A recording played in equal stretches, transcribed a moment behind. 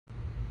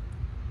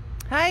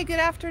Hi, good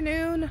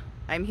afternoon.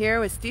 I'm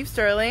here with Steve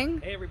Sterling.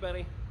 Hey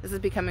everybody. This is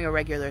becoming a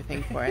regular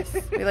thing for us.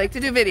 We like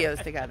to do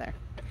videos together.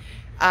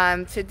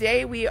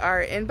 Today we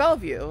are in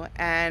Bellevue,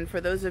 and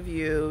for those of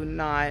you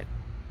not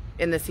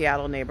in the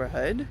Seattle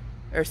neighborhood,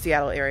 or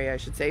Seattle area I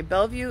should say,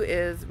 Bellevue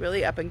is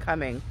really up and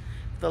coming.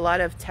 With a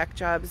lot of tech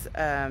jobs,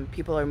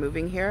 people are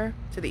moving here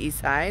to the east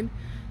side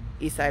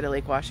of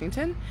Lake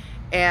Washington.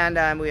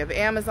 And we have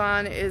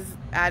Amazon is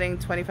adding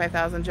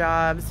 25,000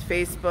 jobs,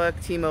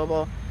 Facebook,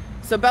 T-Mobile.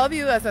 So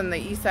Bellevue is on the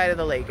east side of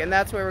the lake, and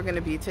that's where we're going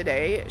to be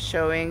today,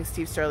 showing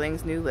Steve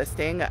Sterling's new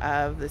listing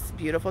of this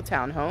beautiful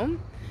townhome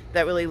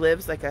that really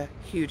lives like a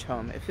huge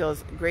home. It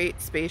feels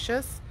great,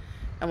 spacious,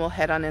 and we'll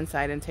head on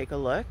inside and take a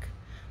look.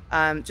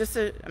 I'm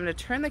going to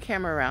turn the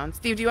camera around.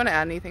 Steve, do you want to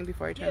add anything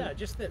before I turn? Yeah,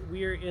 just that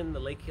we're in the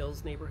Lake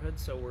Hills neighborhood,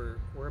 so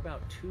we're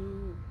about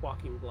 2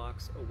 walking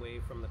blocks away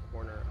from the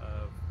corner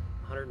of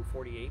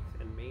 148th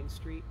and Main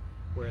Street,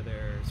 where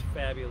there's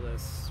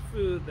fabulous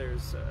food.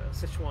 There's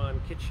Sichuan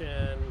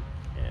Kitchen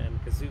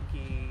and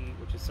Kazuki,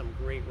 which is some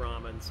great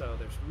ramen. So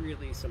there's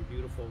really some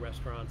beautiful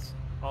restaurants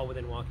all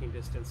within walking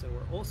distance. And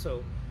we're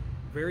also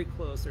very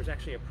close. There's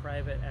actually a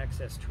private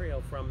access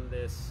trail from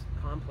this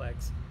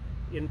complex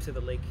into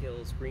the Lake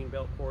Hills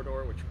greenbelt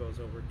corridor, which goes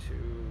over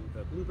to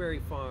the blueberry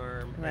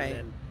farm, right. And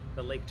then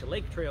the Lake to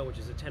Lake trail, which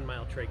is a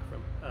 10-mile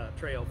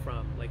trail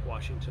from Lake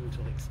Washington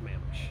to Lake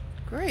Sammamish.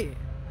 Great.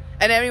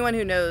 And anyone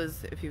who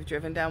knows, if you've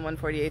driven down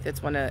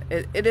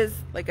 148th, it is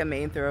like a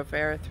main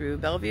thoroughfare through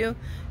Bellevue,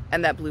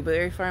 and that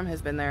blueberry farm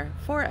has been there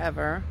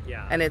forever.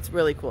 Yeah. And it's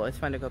really cool. It's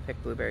fun to go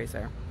pick blueberries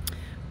there.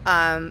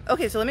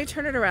 Okay, so let me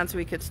turn it around so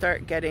we could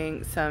start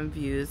getting some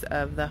views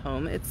of the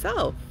home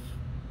itself,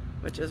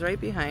 which is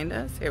right behind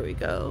us. Here we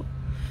go.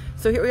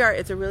 So here we are.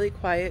 It's a really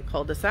quiet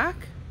cul-de-sac,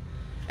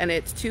 and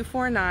it's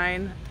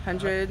 249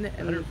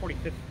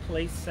 145th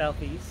Place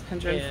Southeast.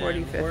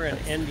 145th. And we're an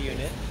end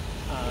unit.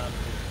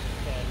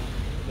 And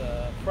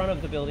the front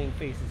of the building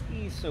faces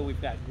east, so we've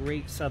got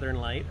great southern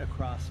light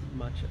across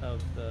much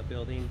of the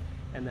building,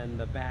 and then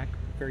the back,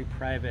 very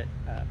private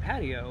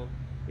patio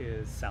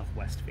is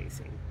southwest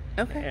facing.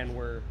 Okay. And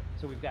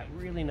we've got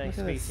really nice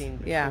spacing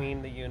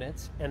between the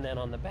units, and then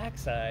on the back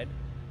side,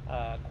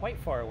 quite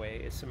far away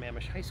is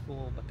Sammamish High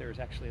School, but there's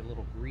actually a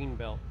little green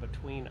belt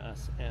between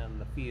us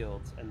and the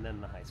fields, and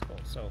then the high school.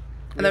 So.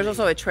 And there's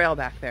also a trail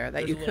back there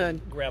that you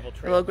could, a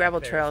little gravel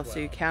trail, well. so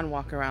you can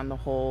walk around the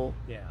whole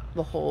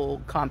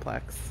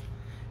complex.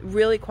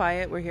 Really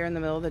quiet. We're here in the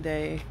middle of the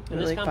day. And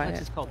really this complex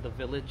quiet. is called the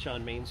Village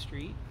on Main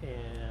Street,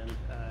 and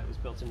it was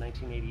built in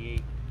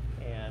 1988.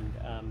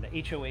 And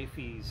the HOA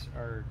fees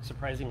are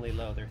surprisingly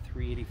low. They're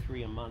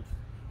 $383 a month,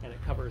 and it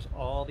covers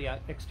all the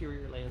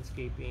exterior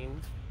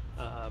landscaping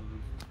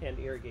and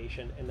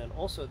irrigation, and then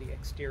also the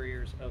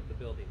exteriors of the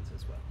buildings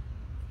as well.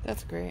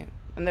 That's great.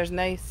 And there's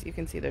nice. You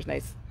can see there's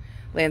nice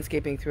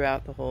landscaping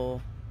throughout the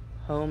whole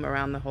home,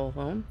 around the whole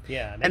home.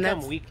 Yeah, and they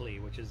come weekly,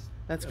 which is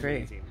amazing.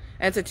 Great.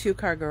 And it's a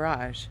 2-car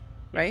garage,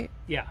 right?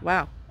 Yeah.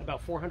 Wow.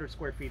 About 400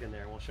 square feet in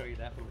there. We'll show you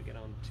that when we get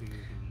on to the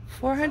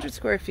 400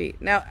 square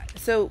feet. Now,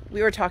 so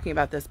we were talking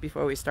about this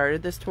before we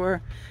started this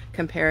tour,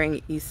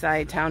 comparing East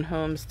Side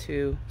townhomes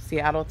to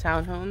Seattle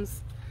townhomes.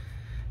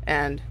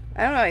 And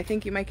I don't know, I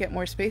think you might get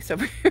more space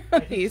over here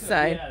on the East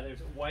Side. Yeah,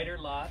 there's wider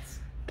lots.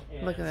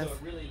 And look at this. So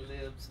it really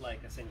lives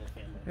like a single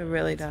family. It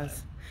really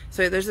does.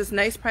 So there's this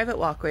nice private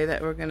walkway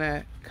that we're going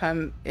to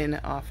come in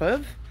off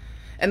of.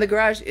 And the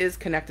garage is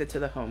connected to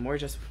the home. We're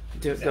just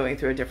going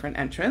through a different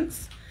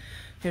entrance.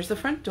 Here's the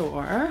front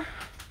door.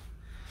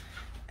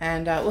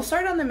 And we'll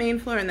start on the main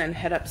floor and then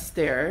head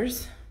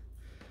upstairs.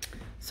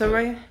 So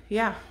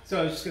So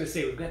I was just going to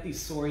say, we've got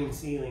these soaring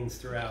ceilings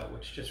throughout,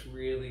 which just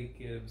really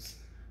gives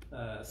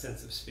a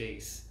sense of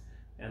space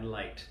and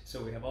light.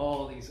 So we have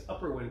all these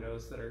upper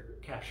windows that are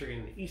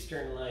capturing the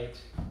eastern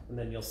light, and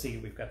then you'll see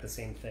we've got the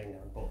same thing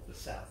on both the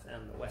south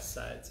and the west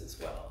sides as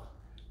well.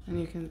 And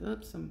you can,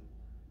 I'm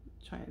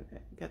trying to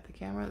get the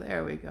camera,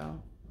 there we go.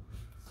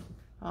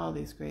 All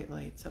these great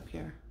lights up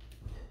here.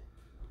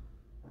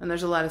 And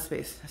there's a lot of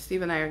space.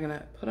 Steve and I are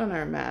gonna put on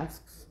our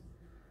masks,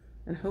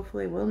 and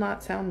hopefully we'll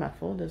not sound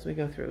muffled as we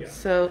go through. Yeah.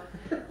 So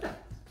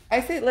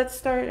I say let's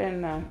start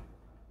and,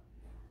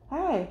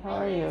 hi, how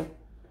are you?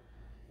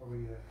 Are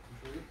we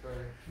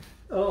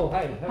Oh,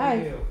 hi, how are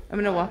you? I'm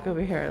going to walk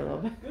over here a little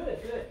bit.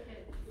 Good, good.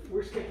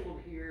 We're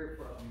scheduled here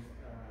from,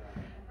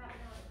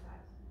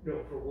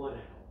 for 1 hour.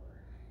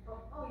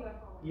 Oh, you have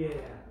called. Yeah.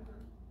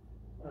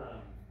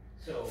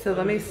 So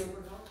let me...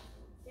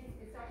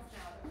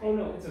 Oh,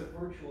 no, it's a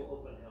virtual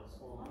open house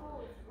only.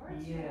 Oh, it's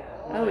virtual.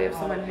 Yeah. Oh, we have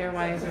someone here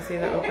wanting to see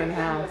the open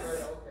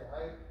house.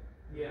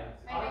 Yeah.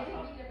 I did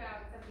read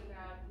about something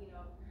about,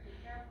 be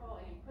careful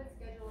and you put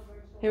schedule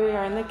virtual. Here we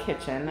are in the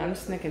kitchen. I'm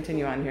just going to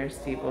continue on here.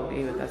 Steve will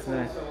be with us in a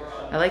minute.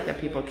 I like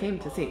that people came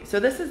to see. So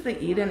this is the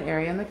eat-in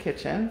area in the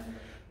kitchen.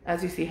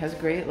 As you see, has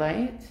great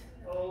light.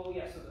 Oh,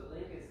 yeah, so the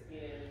link is in,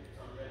 it's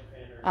on Red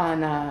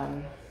Banner.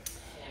 On,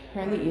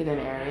 here in the eat-in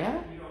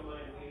area. If you don't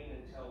mind waiting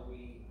until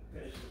we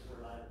finish this,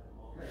 we're live at the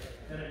moment.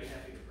 Then I'd be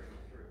happy to bring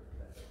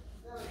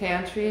it through.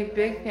 Pantry,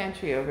 big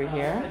pantry over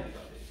here.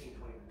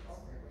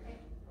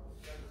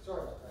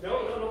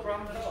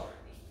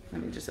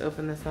 Let me just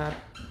open this up.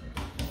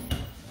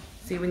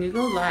 See, when you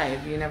go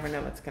live, you never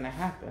know what's going to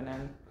happen,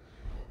 and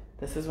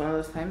this is one of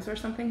those times where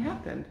something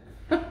happened.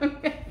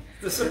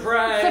 The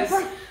surprise!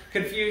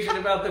 Confusion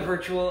about the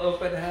virtual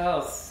open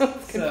house.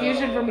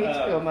 Confusion for me too.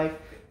 I'm like,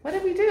 what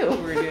did we do?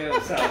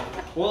 So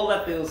we'll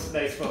let those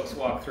nice folks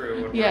walk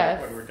through when,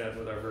 when we're done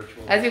with our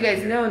virtual. As you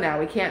guys know now,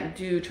 we can't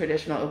do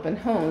traditional open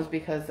homes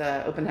because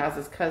open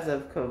houses because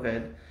of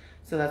COVID.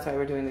 So that's why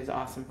we're doing these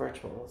awesome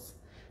virtuals.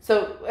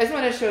 So I just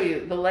want to show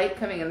you the light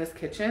coming in this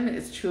kitchen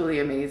is truly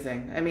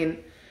amazing. I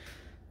mean,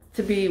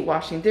 to be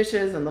washing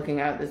dishes and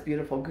looking out at this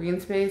beautiful green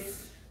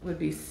space would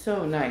be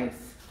so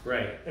nice.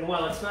 Right. And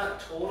while it's not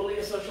totally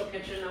a social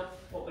kitchen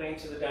opening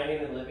to the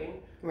dining and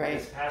living, right.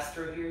 This pass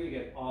through here, you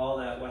get all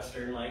that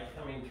western light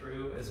coming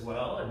through as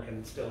well and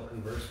can still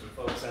converse with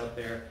folks out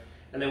there.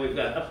 And then we've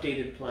got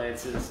updated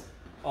appliances.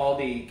 All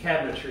the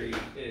cabinetry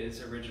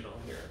is original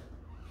here.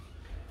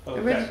 But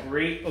we've got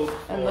great oak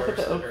floors. And look at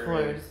the oak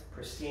floors. In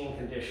pristine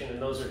condition,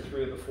 and those are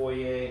through the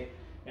foyer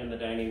and the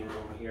dining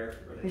room here.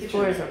 These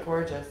floors are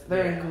gorgeous.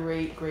 They're in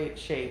great, great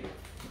shape.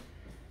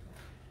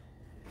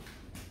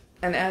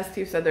 And as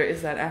Steve said, there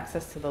is that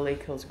access to the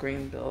Lake Hills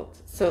greenbelt.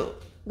 So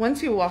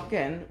once you walk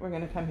in, we're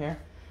going to come here.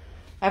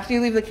 After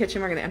you leave the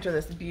kitchen, we're going to enter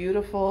this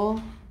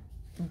beautiful,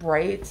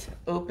 bright,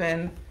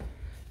 open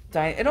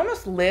dining. It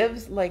almost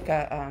lives like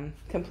a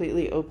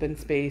completely open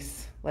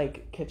space,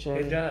 like kitchen.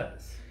 It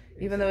does.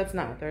 Even though it's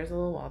not. There's a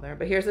little wall there.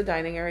 But here's the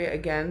dining area.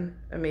 Again,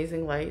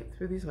 amazing light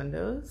through these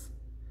windows.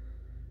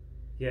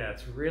 Yeah,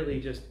 it's really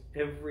just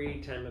every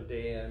time of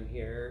day I'm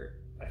here,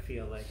 I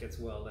feel like it's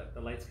well lit.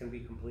 The lights can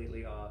be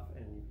completely off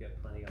and you get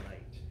plenty of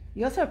light.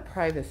 You also have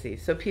privacy.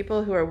 So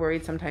people who are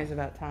worried sometimes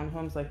about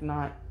townhomes, like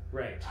not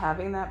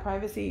having that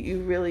privacy,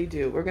 you really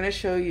do. We're going to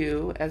show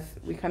you as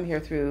we come here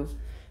through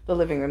the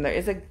living room. There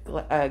is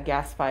a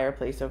gas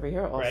fireplace over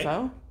here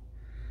also. Right.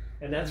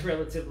 And that's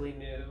relatively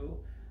new.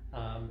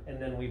 And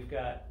then we've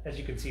got, as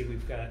you can see,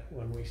 we've got,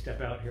 when we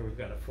step out here, we've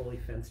got a fully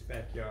fenced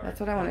backyard. That's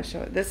what I want to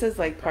show. This is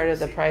like part of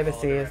the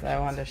privacy is that I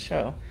want to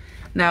show.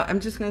 Now, I'm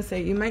just going to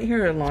say, you might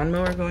hear a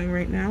lawnmower going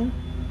right now.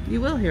 You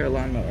will hear a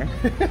lawnmower.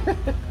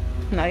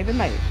 Not even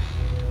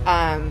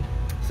might.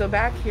 So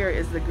back here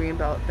is the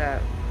greenbelt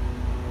that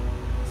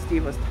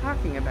Steve was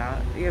talking about.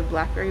 You have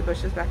blackberry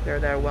bushes back there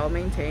that are well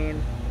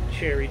maintained.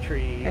 Cherry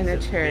trees. And a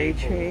cherry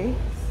tree.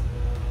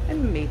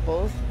 And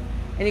maples.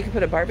 And you can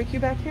put a barbecue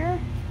back here.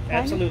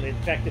 Absolutely. In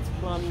fact, it's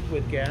plumbed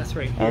with gas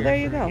right here. Oh, there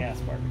you go.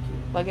 Gas barbecue.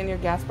 Plug in your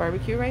gas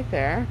barbecue right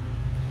there.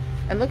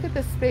 And look at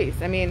this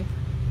space. I mean,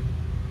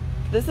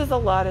 this is a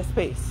lot of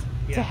space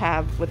to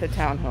have with a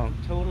townhome.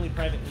 Totally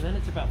private. And then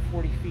it's about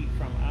 40 feet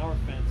from our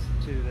fence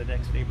to the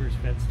next neighbor's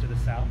fence to the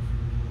south.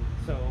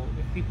 So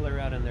if people are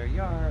out in their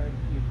yard,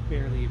 you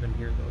barely even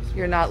hear those.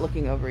 You're not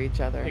looking over each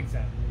other.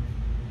 Exactly.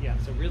 Yeah,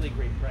 so really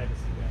great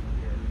privacy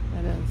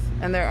down here. It is.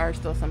 And there are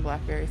still some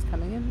blackberries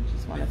coming in,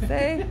 just want to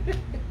say.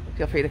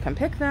 Feel free to come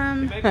pick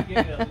them. They might be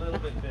getting a little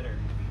bit bitter.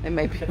 They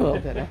might be a little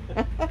bitter.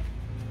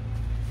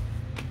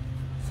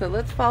 So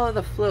let's follow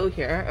the flow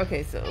here.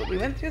 Okay, so we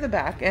went through the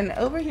back, and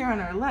over here on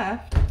our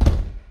left,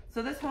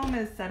 so this home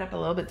is set up a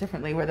little bit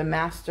differently, where the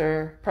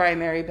master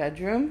primary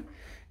bedroom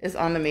is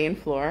on the main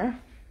floor.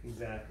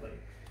 Exactly.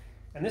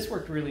 And this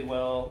worked really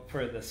well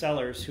for the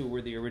sellers who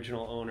were the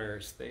original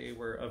owners. They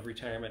were of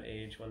retirement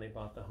age when they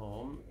bought the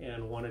home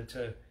and wanted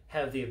to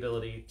have the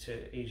ability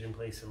to age in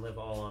place and live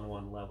all on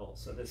one level.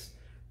 So this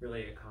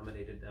really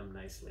accommodated them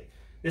nicely.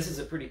 This is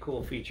a pretty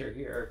cool feature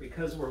here.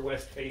 Because we're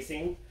west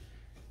facing,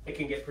 it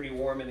can get pretty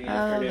warm in the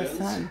afternoons.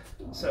 The sun.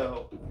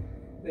 So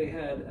they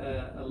had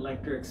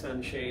electric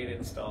sunshade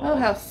installed. Oh,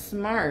 how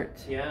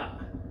smart. Yeah.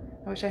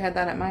 I wish I had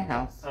that at my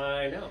house.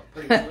 I know,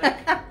 pretty slick.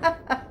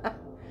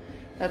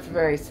 That's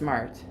very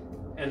smart.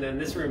 And then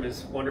this room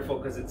is wonderful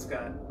because it's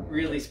got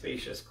really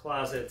spacious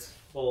closets,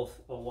 both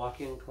a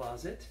walk-in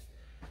closet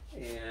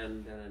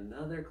and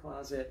another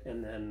closet,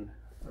 and then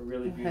a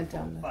really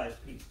beautiful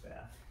 5-piece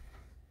bath.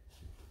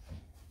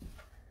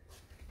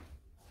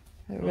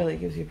 It really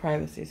gives you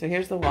privacy. So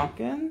here's the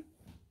walk-in.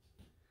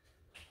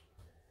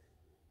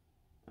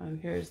 And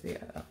here's the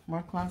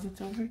more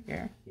closets over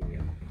here.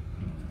 Yeah.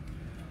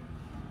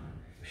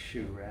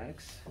 Shoe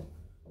racks.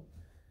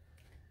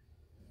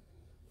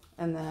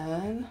 And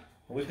then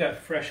we've got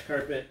fresh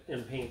carpet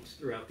and paint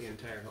throughout the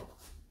entire home.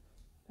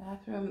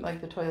 Bathroom,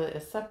 like the toilet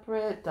is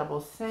separate, double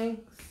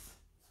sinks.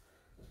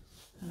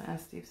 And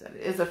as Steve said,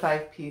 it is a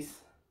 5-piece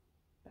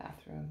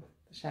bathroom,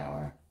 the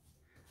shower.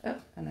 Oh,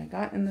 and I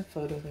got in the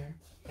photo there.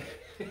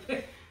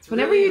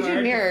 Whenever really you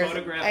do mirrors,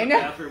 photograph I know.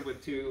 A bathroom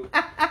with 2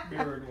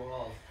 mirrored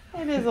walls.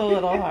 It is a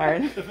little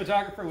hard. The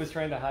photographer was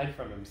trying to hide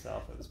from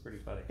himself. It was pretty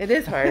funny. It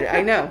is hard,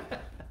 I know.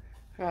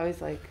 We're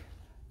always like,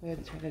 we're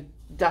trying to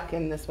duck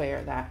in this way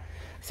or that.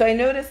 So I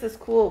noticed this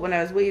cool, when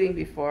I was waiting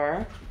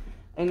before,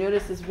 I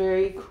noticed this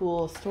very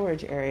cool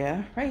storage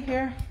area right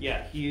here.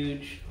 Yeah,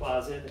 huge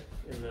closet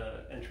in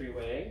the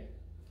entryway.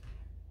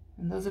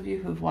 And those of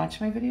you who've watched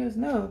my videos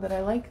know that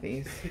I like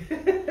these.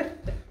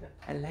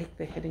 I like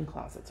the hidden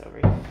closets over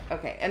here.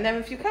 Okay, and then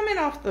if you come in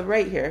off the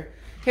right here,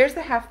 here's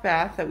the half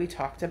bath that we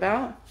talked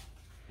about.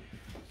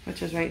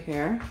 which is right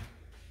here.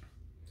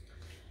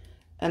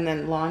 And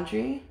then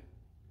laundry,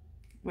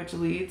 which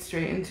leads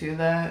straight into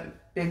the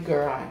big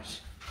garage.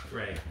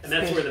 Right, and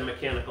that's where the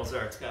mechanicals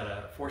are. It's got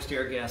a forced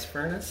air gas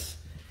furnace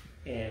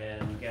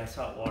and gas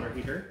hot water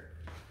heater.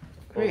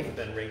 Great. Both have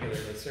been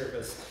regularly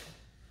serviced.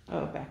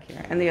 Oh, back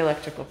here. And the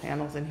electrical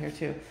panels in here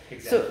too.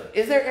 Exactly. So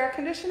is there air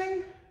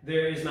conditioning?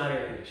 There is not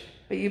air conditioning.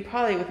 But you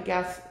probably, with the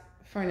gas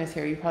furnace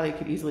here, you probably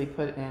could easily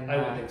put in I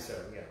would think so,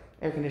 yeah.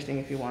 air conditioning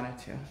if you wanted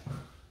to.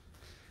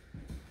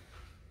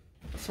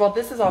 So while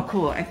this is all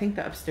cool, I think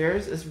the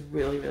upstairs is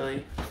really,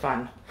 really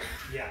fun.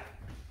 Yeah.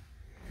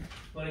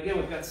 Well, again,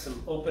 we've got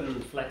some open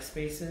flex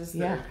spaces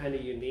that are kind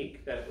of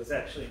unique. That was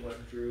actually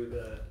what drew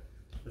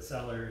the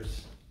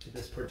sellers to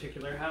this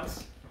particular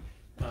house,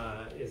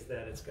 is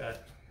that it's got,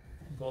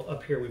 well,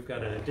 up here we've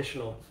got an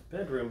additional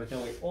bedroom, but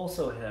then we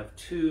also have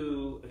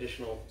 2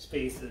 additional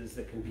spaces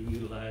that can be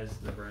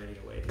utilized in a variety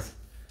of ways.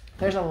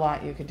 There's a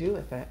lot you could do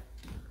with it.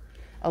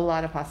 A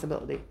lot of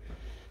possibility.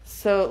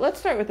 So let's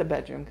start with the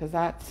bedroom, because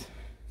that's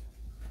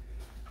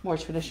more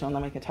traditional, and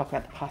then we can talk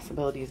about the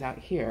possibilities out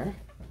here.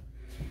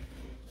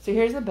 So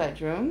here's the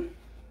bedroom.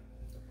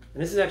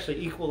 And this is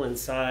actually equal in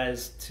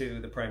size to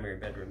the primary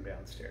bedroom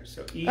downstairs.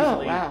 So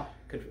easily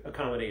could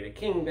accommodate a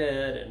king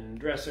bed and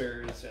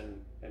dressers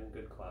and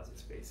good closet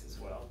space as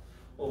well,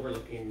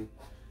 overlooking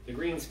the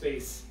green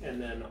space and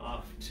then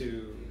off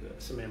to the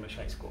Sammamish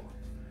High School.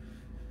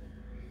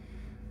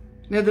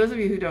 Now, those of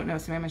you who don't know,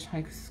 Sammamish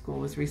High School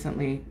was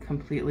recently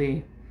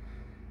completely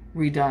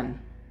redone.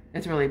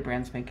 It's really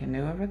brand spanking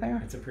new over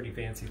there. It's a pretty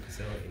fancy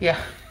facility.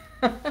 Yeah.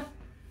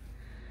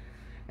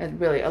 And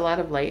really a lot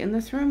of light in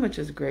this room, which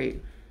is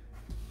great.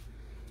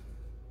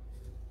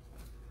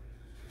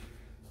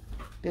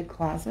 Big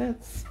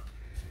closets.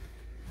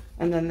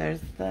 And then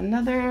there's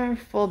another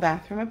full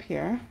bathroom up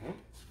here.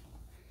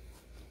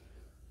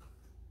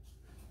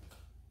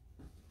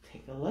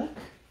 Take a look.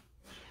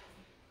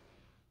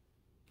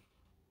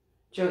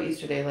 Joe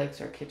Easterday likes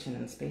our kitchen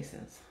and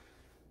spaces.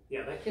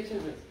 Yeah, that kitchen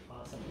is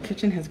awesome.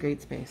 Kitchen has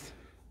great space.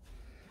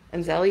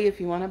 And Zelly, if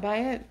you want to buy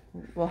it,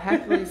 we'll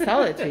happily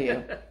sell it to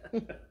you.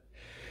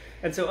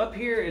 And so up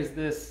here is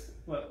this,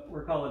 what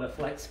we're calling a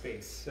flex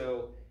space.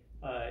 So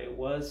it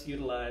was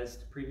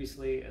utilized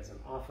previously as an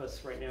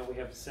office. Right now we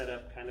have it set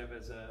up kind of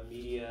as a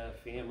media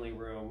family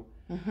room.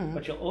 Mm-hmm.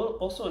 But you'll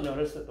also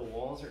notice that the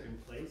walls are in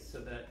place so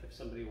that if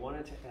somebody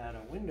wanted to add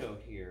a window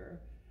here,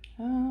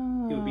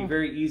 it would be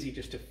very easy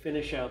just to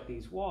finish out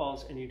these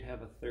walls, and you'd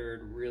have a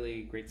third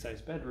really great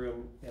sized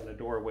bedroom and a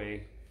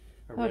doorway,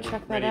 ready to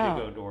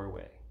go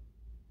doorway.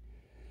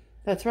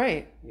 That's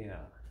right. Yeah.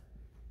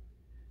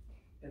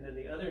 And then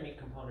the other neat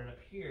component up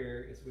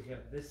here is we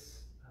have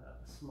this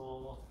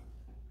small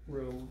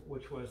room,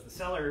 which was the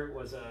seller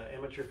was an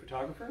amateur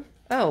photographer.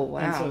 Oh,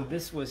 wow. And so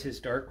this was his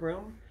dark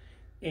room.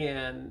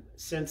 And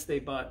since they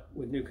bought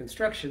with new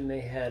construction,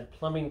 they had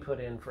plumbing put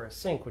in for a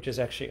sink, which is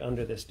actually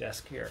under this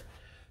desk here.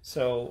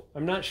 So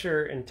I'm not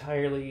sure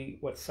entirely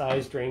what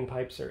size drain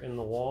pipes are in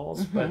the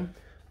walls, but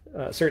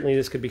certainly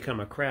this could become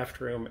a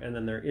craft room. And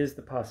then there is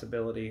the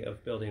possibility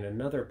of building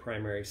another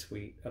primary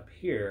suite up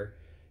here,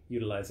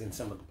 utilizing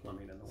some of the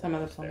plumbing in the walls. Some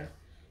of the plumbing.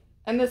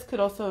 And this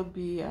could also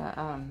be,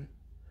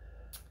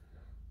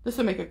 this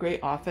would make a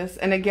great office.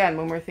 And again,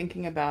 when we're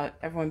thinking about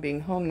everyone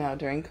being home now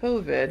during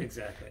COVID,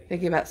 exactly,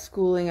 thinking about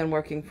schooling and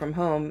working from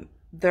home,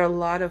 there are a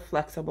lot of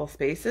flexible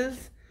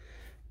spaces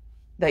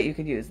that you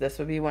could use. This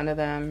would be one of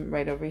them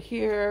right over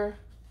here.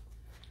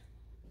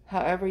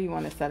 However you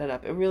want to set it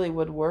up, it really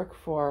would work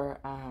for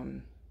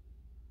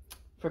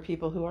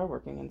people who are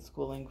working and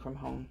schooling from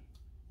home.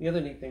 The other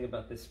neat thing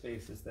about this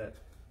space is that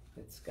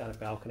it's got a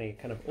balcony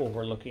kind of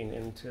overlooking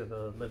into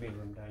the living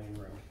room, dining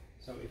room.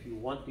 So if you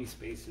want these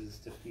spaces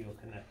to feel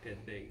connected,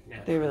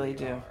 they really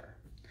do. are.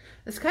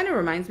 This kind of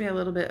reminds me a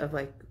little bit of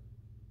like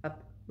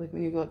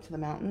when you go up to the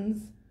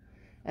mountains,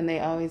 and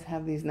they always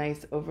have these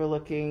nice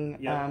overlooking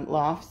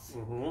lofts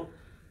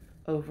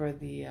over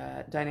the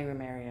dining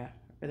room area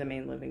or the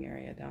main living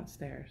area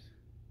downstairs.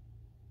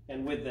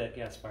 And with that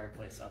gas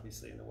fireplace,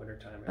 obviously in the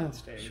wintertime, it would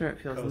stay sure,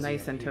 it feels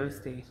nice and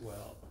toasty as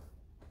well.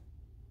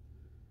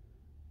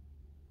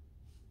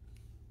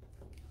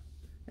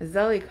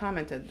 Zelly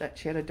commented that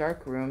she had a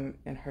dark room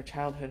in her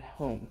childhood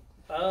home.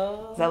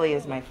 Oh. Zelly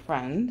is my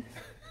friend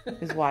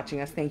who's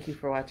watching us. Thank you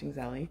for watching,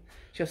 Zelly.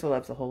 She also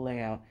loves the whole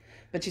layout.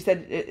 But she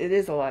said it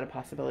is a lot of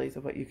possibilities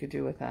of what you could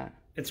do with that.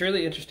 It's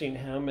really interesting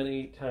how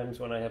many times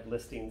when I have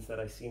listings that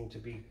I seem to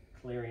be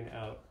clearing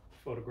out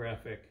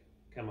photographic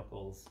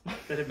chemicals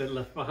that have been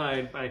left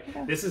behind by,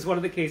 this is one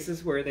of the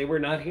cases where they were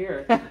not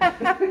here. But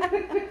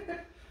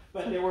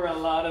there were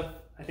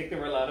I think there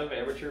were a lot of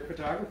amateur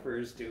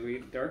photographers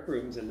doing dark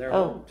rooms in their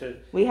home.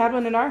 We had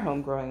one in our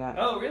home growing up.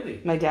 Oh,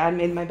 really? My dad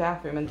made my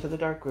bathroom into the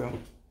dark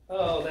room.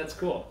 Oh, that's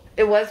cool.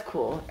 It was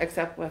cool,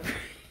 except with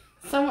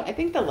I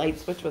think the light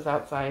switch was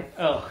outside.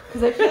 Oh.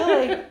 Because I feel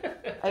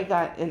like I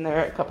got in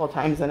there a couple of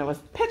times and it was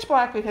pitch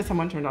black because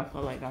someone turned off the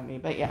light on me,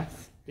 but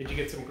yes. Did you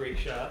get some great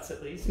shots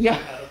at least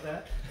out of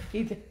that?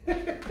 He did.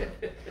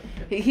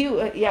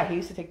 He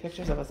used to take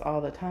pictures of us all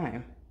the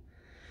time.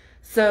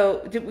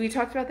 So we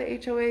talked about the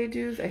HOA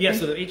dues? I Yeah,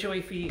 think? so the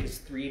HOA fee is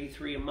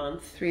 $383 a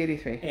month.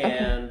 $383.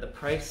 And the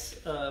price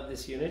of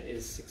this unit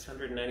is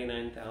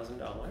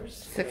 $699,000.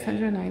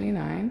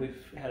 $699. We've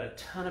had a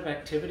ton of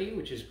activity,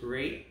 which is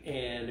great.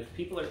 And if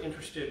people are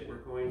interested, we're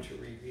going to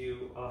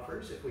review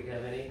offers, if we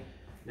have any,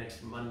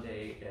 next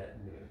Monday at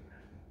noon.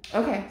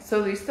 Okay,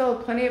 so you still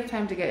have plenty of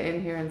time to get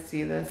in here and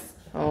see this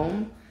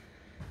home.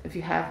 If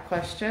you have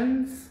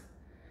questions,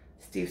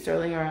 Steve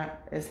Sterling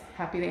is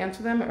happy to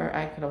answer them, or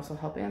I could also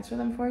help answer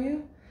them for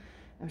you.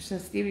 I'm just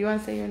gonna, Steve, you want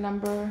to say your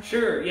number?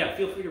 Sure, yeah,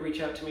 feel free to reach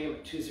out to me. I'm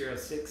at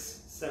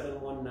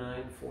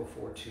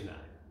 206-719-4429.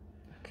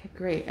 Okay,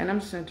 great. And I'm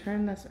just gonna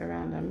turn this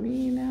around on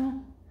me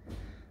now.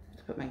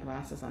 Let's put my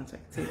glasses on so I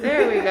can see.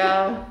 There we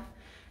go.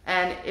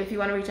 And if you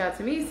want to reach out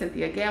to me,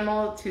 Cynthia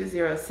Gamel,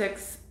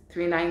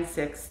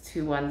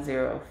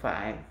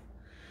 206-396-2105.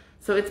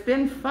 So it's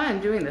been fun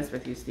doing this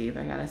with you, Steve,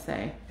 I gotta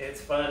say. It's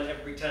fun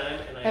every time,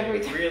 and I Every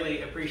time.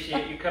 really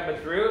appreciate you coming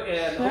through,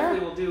 and Sure. hopefully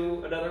we'll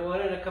do another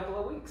one in a couple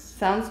of weeks.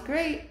 Sounds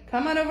great.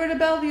 Come on over to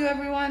Bellevue,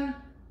 everyone.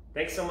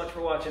 Thanks so much for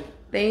watching.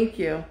 Thank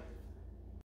you.